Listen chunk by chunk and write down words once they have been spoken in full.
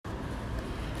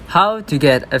How to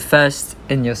get a first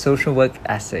in your social work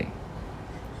essay.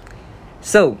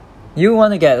 So, you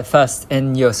want to get a first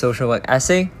in your social work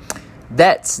essay?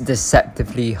 That's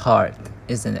deceptively hard,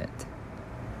 isn't it?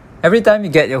 Every time you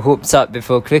get your hopes up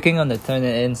before clicking on the turn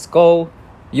it in scroll,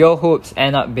 your hopes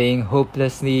end up being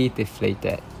hopelessly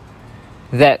deflated.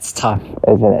 That's tough,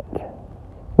 isn't it?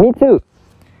 Me too.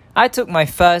 I took my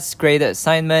first graded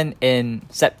assignment in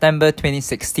September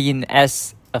 2016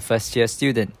 as a first-year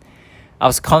student. I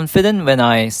was confident when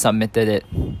I submitted it.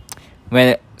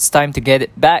 When it's time to get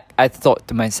it back, I thought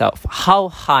to myself, how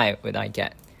high would I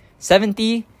get?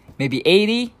 70? Maybe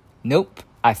 80? Nope,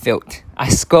 I failed. I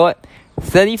scored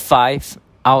 35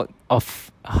 out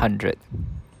of 100.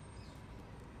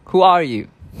 Who are you?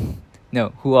 No,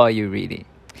 who are you really?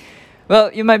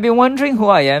 Well, you might be wondering who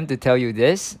I am to tell you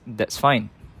this. That's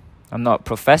fine. I'm not a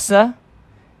professor.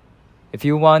 If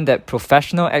you want that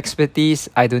professional expertise,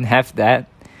 I don't have that.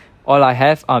 All I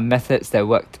have are methods that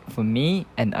worked for me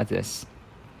and others.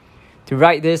 To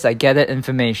write this, I gathered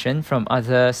information from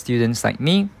other students like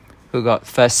me who got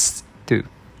first too.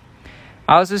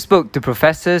 I also spoke to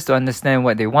professors to understand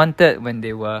what they wanted when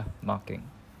they were marking.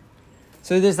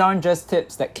 So these aren't just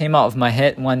tips that came out of my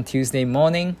head one Tuesday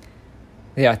morning.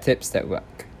 They are tips that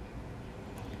work.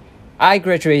 I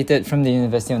graduated from the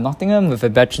University of Nottingham with a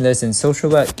bachelor's in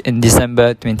social work in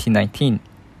December 2019.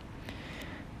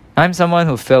 I'm someone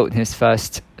who failed his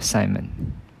first assignment.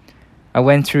 I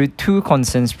went through 2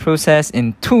 concerns process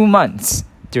in 2 months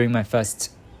during my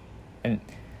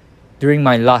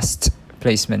last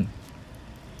placement.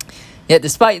 Yet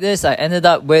despite this, I ended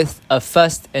up with a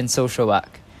first in social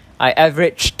work. I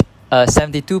averaged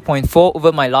 72.4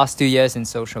 over my last 2 years in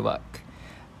social work.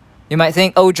 You might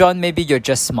think, oh John, maybe you're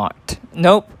just smart.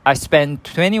 Nope, I spent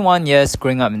 21 years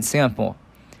growing up in Singapore.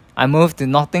 I moved to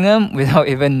Nottingham without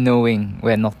even knowing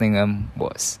where Nottingham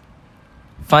was.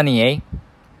 Funny, eh?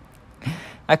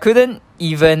 I couldn't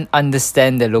even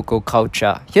understand the local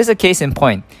culture. Here's a case in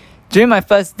point. During my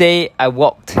first day, I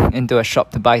walked into a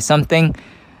shop to buy something.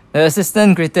 The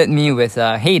assistant greeted me with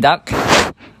a, "Hey duck."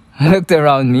 I looked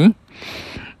around me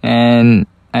and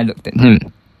I looked at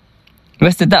him.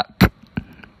 "Where's the duck?"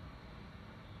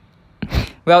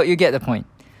 Well, you get the point.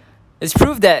 It's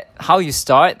proof that how you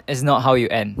start is not how you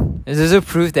end. It's also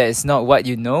proof that it's not what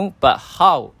you know, but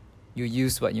how you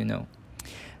use what you know.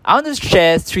 I want to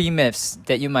share 3 myths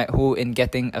that you might hold in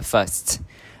getting a first.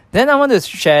 Then I want to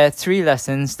share 3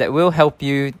 lessons that will help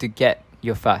you to get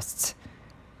your first.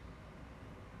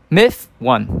 Myth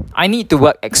 1. I need to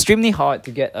work extremely hard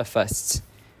to get a first.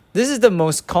 This is the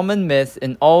most common myth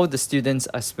in all the students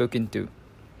I've spoken to.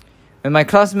 When my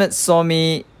classmates saw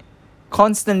me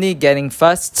constantly getting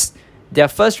firsts, their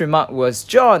first remark was,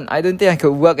 "John, I don't think I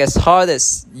could work as hard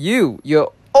as you.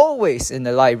 You're always in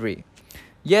the library."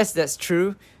 Yes, that's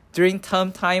true. During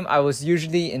term time, I was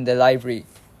usually in the library.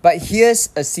 But here's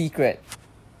a secret.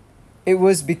 It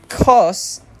was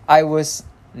because I was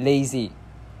lazy.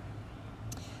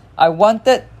 I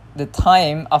wanted the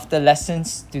time after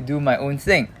lessons to do my own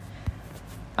thing.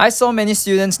 I saw many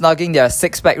students lugging their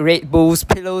 6-pack Red Bulls,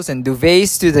 pillows and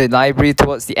duvets to the library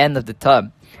towards the end of the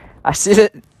term. I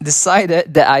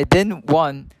decided that I didn't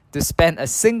want to spend a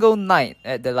single night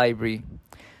at the library.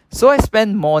 So I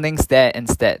spent mornings there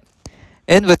instead.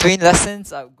 In between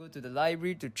lessons, I would go to the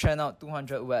library to churn out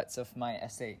 200 words of my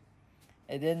essay.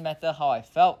 It didn't matter how I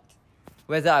felt.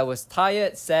 Whether I was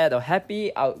tired, sad or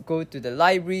happy, I would go to the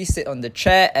library, sit on the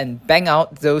chair and bang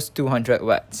out those 200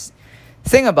 words.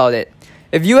 Think about it.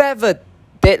 If you have a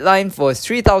deadline for a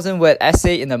 3,000 word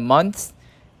essay in a month,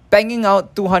 banging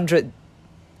out 200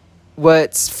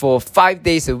 words for 5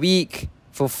 days a week,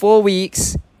 for 4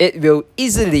 weeks, it will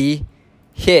easily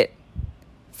hit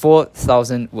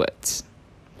 4,000 words.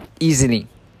 Easily.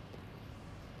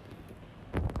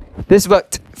 This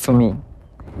worked for me.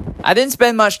 I didn't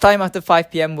spend much time after 5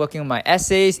 p.m. working on my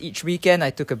essays. Each weekend, I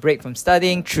took a break from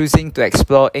studying, choosing to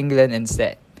explore England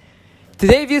instead.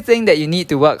 Today, if you think that you need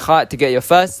to work hard to get your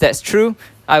first, that's true.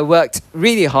 I worked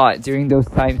really hard during those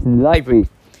times in the library.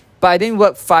 But I didn't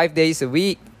work 7 days a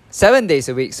week,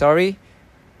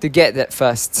 to get that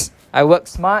first. I worked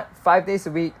smart, 5 days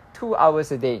a week, 2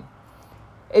 hours a day.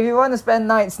 If you want to spend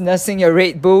nights nursing your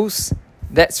Red Bulls,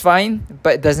 that's fine,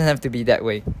 but it doesn't have to be that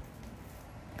way.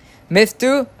 Myth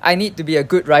 2, I need to be a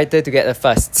good writer to get a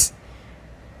first.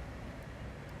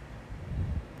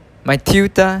 My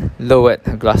tutor lowered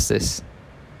her glasses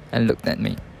and looked at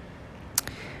me.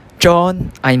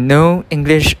 "John, I know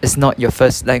English is not your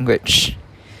first language."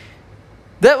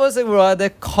 That was a rather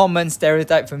common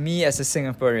stereotype for me as a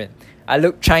Singaporean. I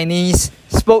looked Chinese,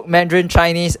 spoke Mandarin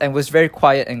Chinese, and was very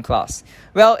quiet in class.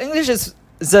 Well, English is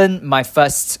isn't my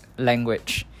first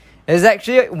language. It's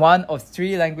actually one of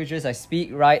 3 languages I speak,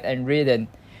 write, and read in.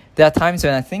 There are times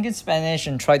when I think in Spanish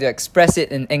and try to express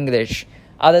it in English.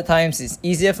 Other times it's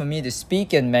easier for me to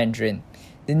speak in Mandarin.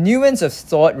 The nuance of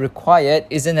thought required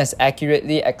isn't as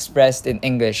accurately expressed in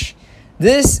English.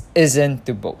 This isn't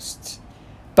to boast,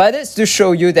 but it's to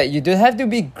show you that you don't have to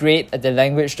be great at the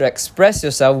language to express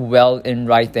yourself well in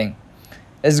writing.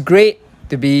 It's great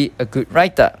to be a good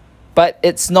writer, but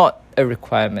it's not a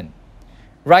requirement.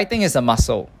 Writing is a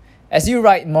muscle. As you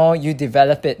write more, you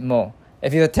develop it more.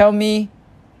 If you tell me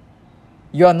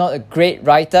you're not a great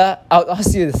writer, I'll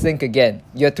ask you to think again.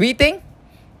 You're tweeting?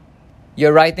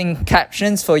 You're writing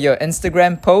captions for your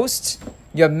Instagram posts?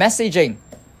 You're messaging?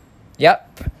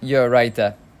 Yep, you're a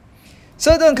writer.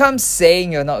 So don't come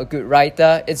saying you're not a good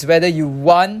writer. It's whether you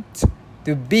want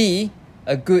to be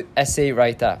a good essay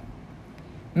writer.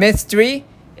 Myth 3,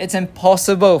 it's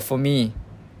impossible for me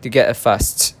to get a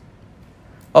first.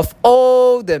 Of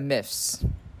all the myths,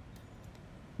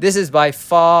 this is by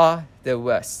far the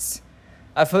worst.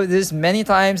 I've heard this many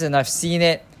times and I've seen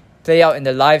it play out in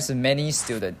the lives of many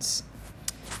students.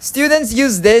 Students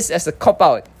use this as a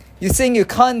cop-out. You think you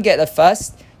can't get a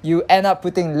first, you end up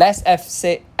putting less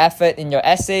effort in your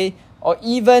essay or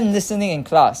even listening in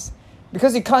class.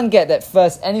 Because you can't get that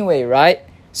first anyway, right?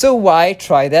 So why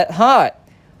try that hard?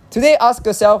 Today, ask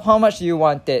yourself how much do you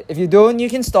want it. If you don't, you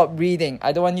can stop reading.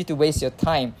 I don't want you to waste your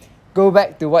time. Go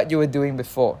back to what you were doing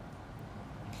before.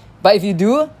 But if you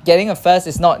do, getting a first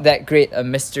is not that great a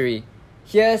mystery.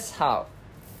 Here's how.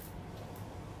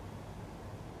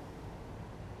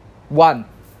 1.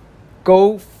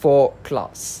 Go for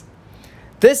class.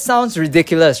 This sounds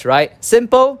ridiculous, right?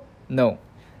 Simple? No.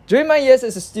 During my years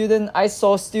as a student, I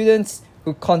saw students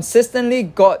who consistently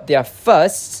got their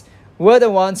firsts were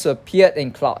the ones who appeared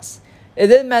in class. It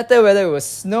didn't matter whether it was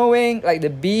snowing like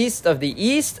the beast of the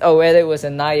east or whether it was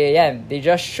at 9 a.m. They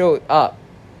just showed up.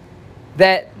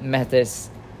 That matters.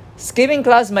 Skipping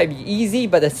class might be easy,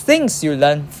 but the things you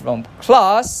learn from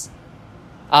class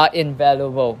are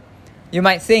invaluable. You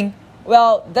might think,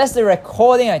 well, that's the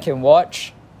recording I can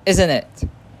watch, isn't it?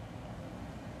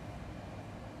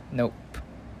 Nope.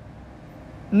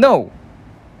 No.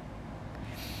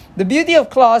 The beauty of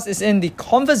class is in the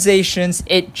conversations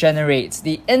it generates,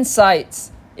 the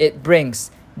insights it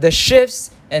brings, the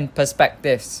shifts in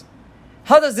perspectives.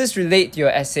 How does this relate to your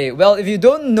essay? Well, if you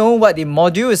don't know what the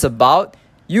module is about,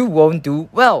 you won't do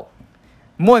well.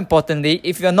 More importantly,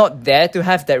 if you're not there to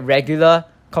have that regular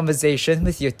conversation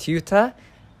with your tutor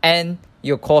and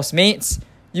your course mates,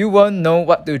 you won't know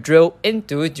what to drill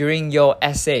into during your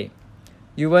essay.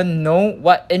 You won't know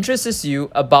what interests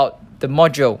you about the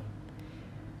module.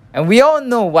 And we all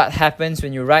know what happens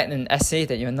when you write an essay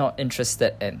that you're not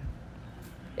interested in.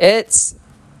 It's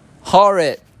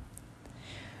horrid.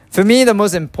 For me, the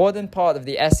most important part of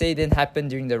the essay didn't happen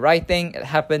during the writing. It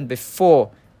happened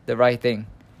before the writing.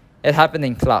 It happened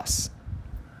in class.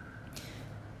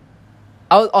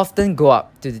 I would often go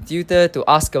up to the tutor to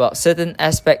ask about certain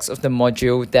aspects of the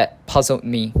module that puzzled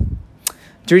me.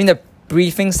 During the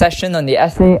briefing session on the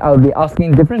essay, I would be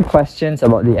asking different questions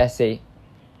about the essay.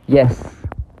 Yes,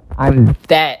 I'm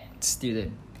that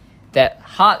student. That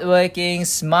hardworking,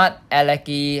 smart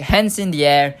alecky, hands in the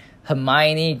air,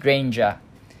 Hermione Granger.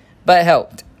 But it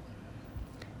helped.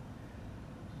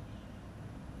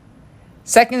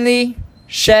 Secondly,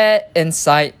 share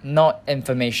insight, not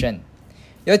information.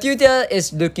 Your tutor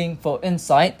is looking for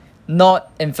insight,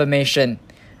 not information.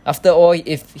 After all,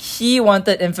 if he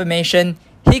wanted information,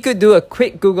 he could do a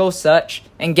quick Google search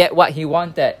and get what he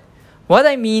wanted. What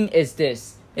I mean is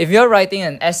this. If you're writing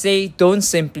an essay, don't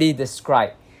simply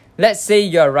describe. Let's say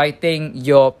you're writing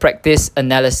your practice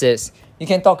analysis. You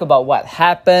can talk about what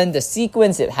happened, the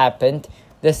sequence it happened,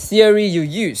 the theory you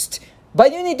used.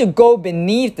 But you need to go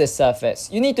beneath the surface.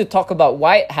 You need to talk about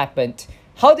why it happened.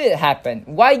 How did it happen?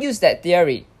 Why use that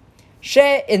theory?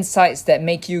 Share insights that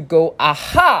make you go,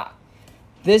 aha!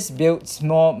 This builds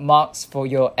more marks for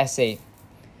your essay.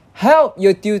 Help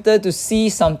your tutor to see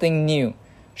something new.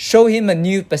 Show him a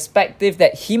new perspective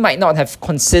that he might not have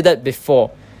considered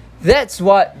before. That's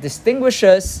what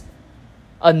distinguishes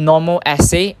a normal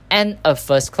essay and a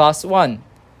first-class one.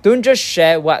 Don't just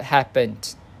share what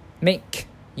happened. Make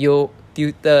your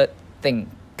tutor think.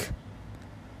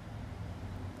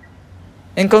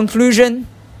 In conclusion,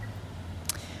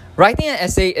 writing an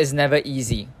essay is never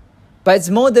easy, but it's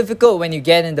more difficult when you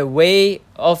get in the way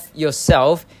of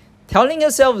yourself, telling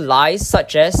yourself lies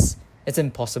such as it's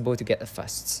impossible to get a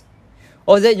first,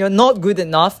 or that you're not good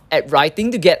enough at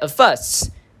writing to get a first.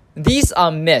 These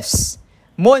are myths.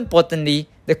 More importantly,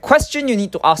 the question you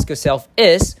need to ask yourself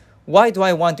is, why do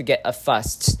I want to get a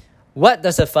first? What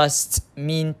does a first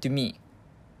mean to me?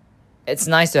 It's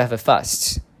nice to have a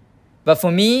first. But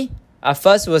for me, a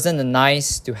first wasn't a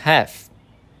nice to have.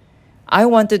 I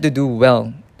wanted to do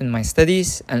well in my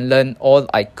studies and learn all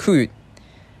I could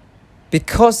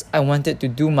because I wanted to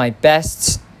do my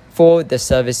best for the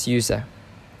service user.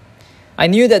 I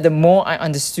knew that the more I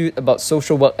understood about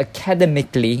social work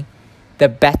academically, the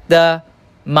better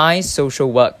my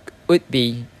social work would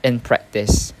be in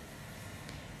practice.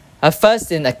 A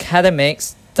first in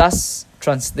academics does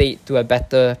translate to a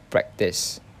better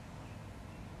practice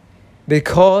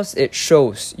because it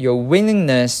shows your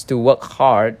willingness to work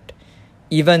hard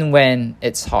even when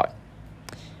it's hard.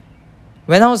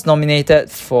 When I was nominated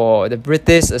for the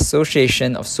British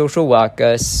Association of Social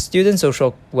Workers Student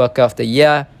Social Worker of the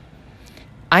Year,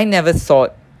 I never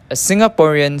thought a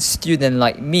Singaporean student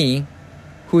like me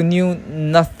who knew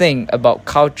nothing about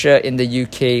culture in the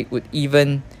UK would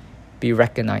even be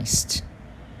recognised.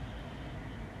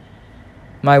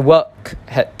 My work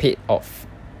had paid off.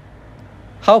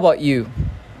 How about you?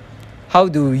 How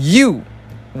do you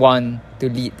want to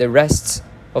lead the rest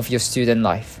of your student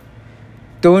life?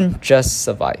 Don't just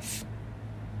survive,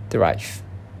 thrive.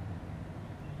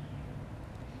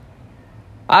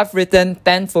 I've written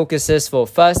 10 focuses for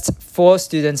first for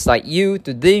students like you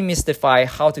to demystify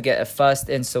how to get a first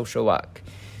in social work.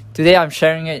 Today I'm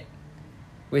sharing it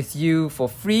with you for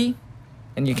free,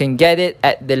 and you can get it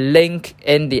at the link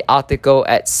in the article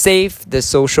at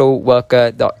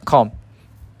savethesocialworker.com.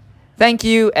 Thank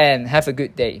you and have a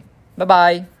good day.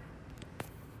 Bye-bye.